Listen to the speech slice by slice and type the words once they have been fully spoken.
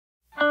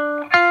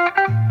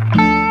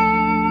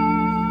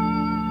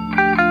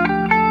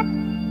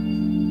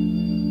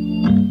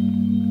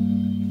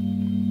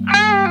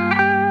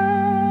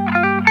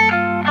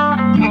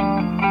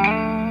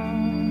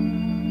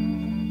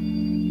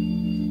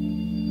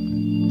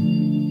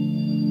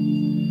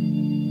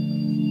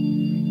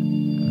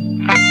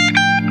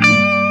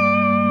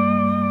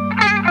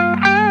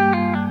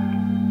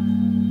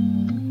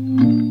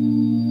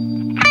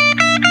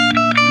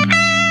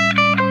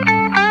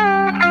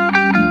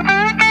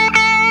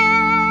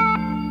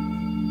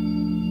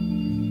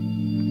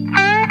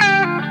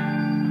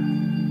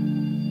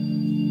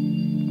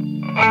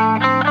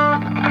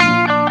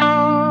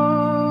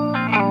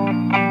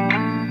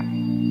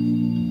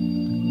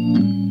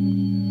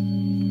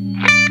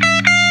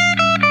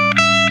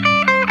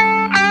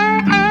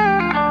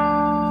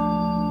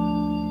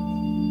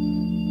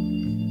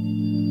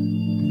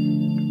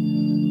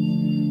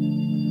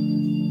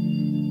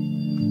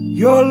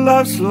Your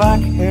love's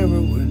like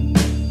heroin.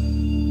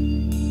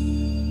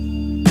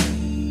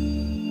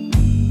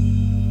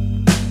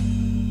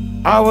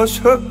 I was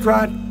hooked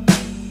right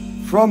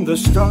from the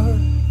start.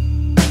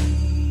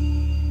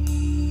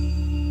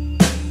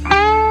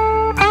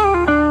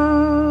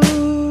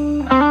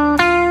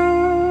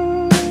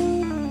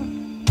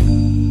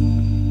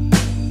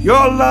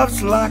 Your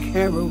love's like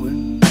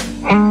heroin.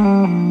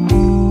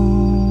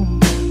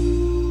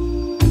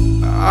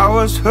 I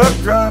was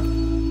hooked right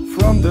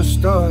from the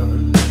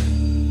start.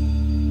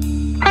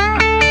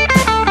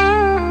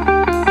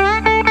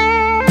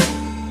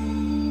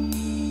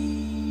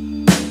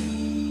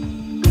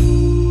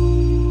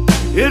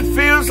 It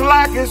feels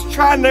like it's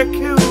trying to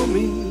kill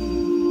me,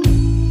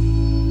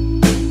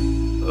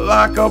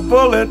 like a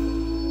bullet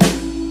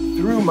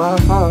through my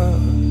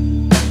heart.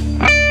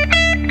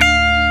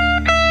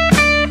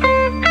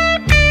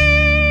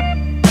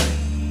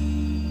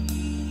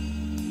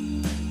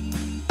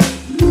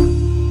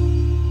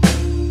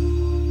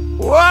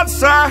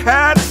 Once I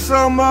had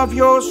some of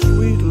your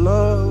sweet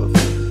love,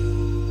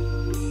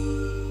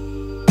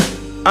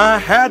 I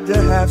had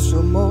to have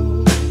some more.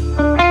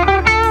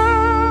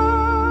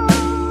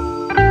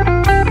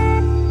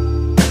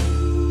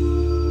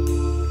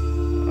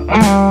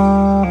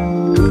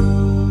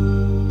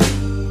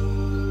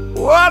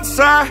 Once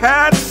I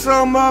had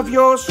some of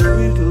your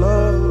sweet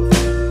love,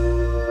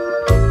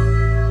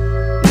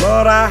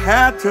 but I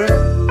had to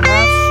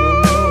have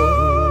some more.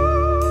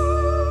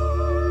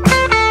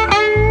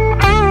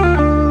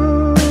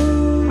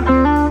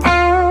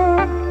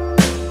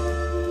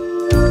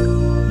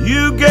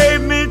 You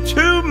gave me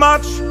too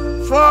much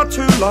for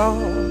too long.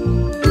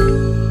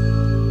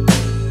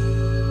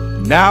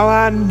 Now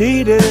I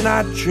need it and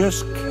I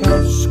just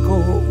can't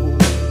score.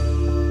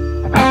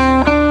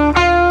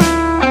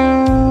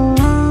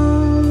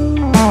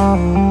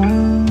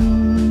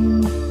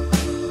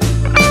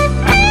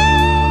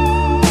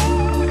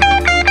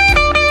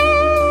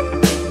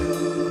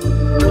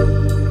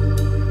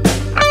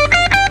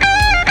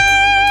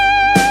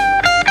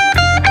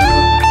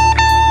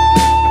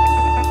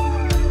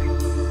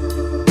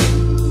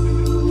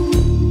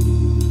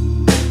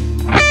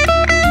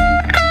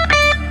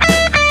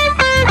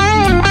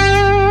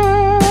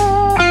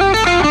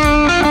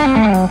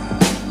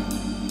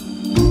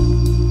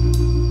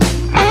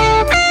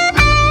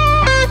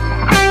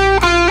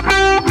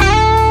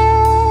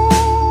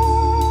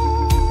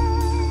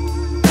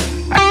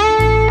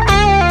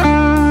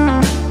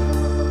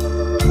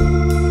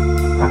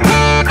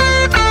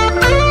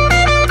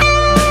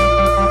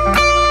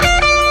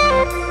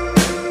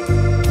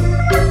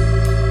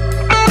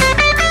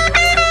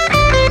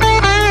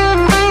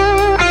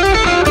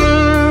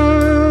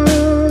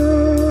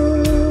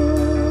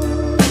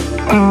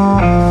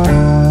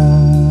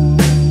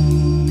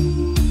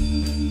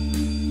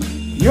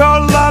 Your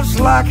love's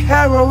like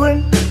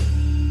heroin.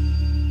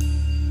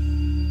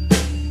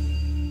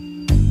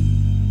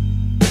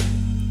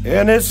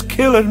 And it's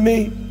killing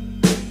me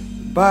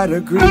by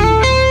degrees.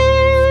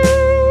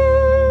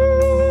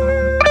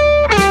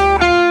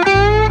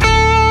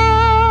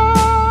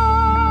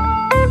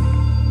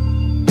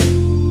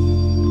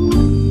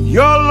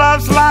 Your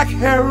love's like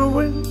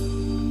heroin.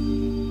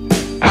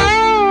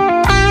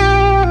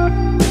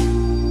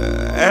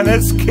 And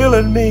it's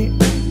killing me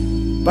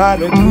by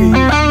degrees.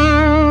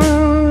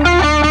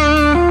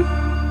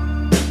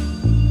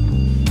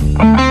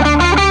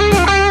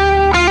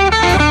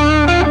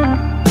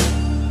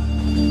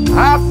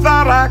 I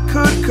thought I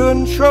could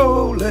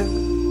control it,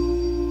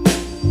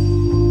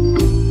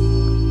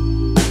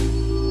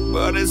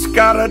 but it's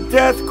got a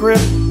death grip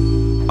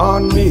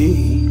on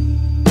me.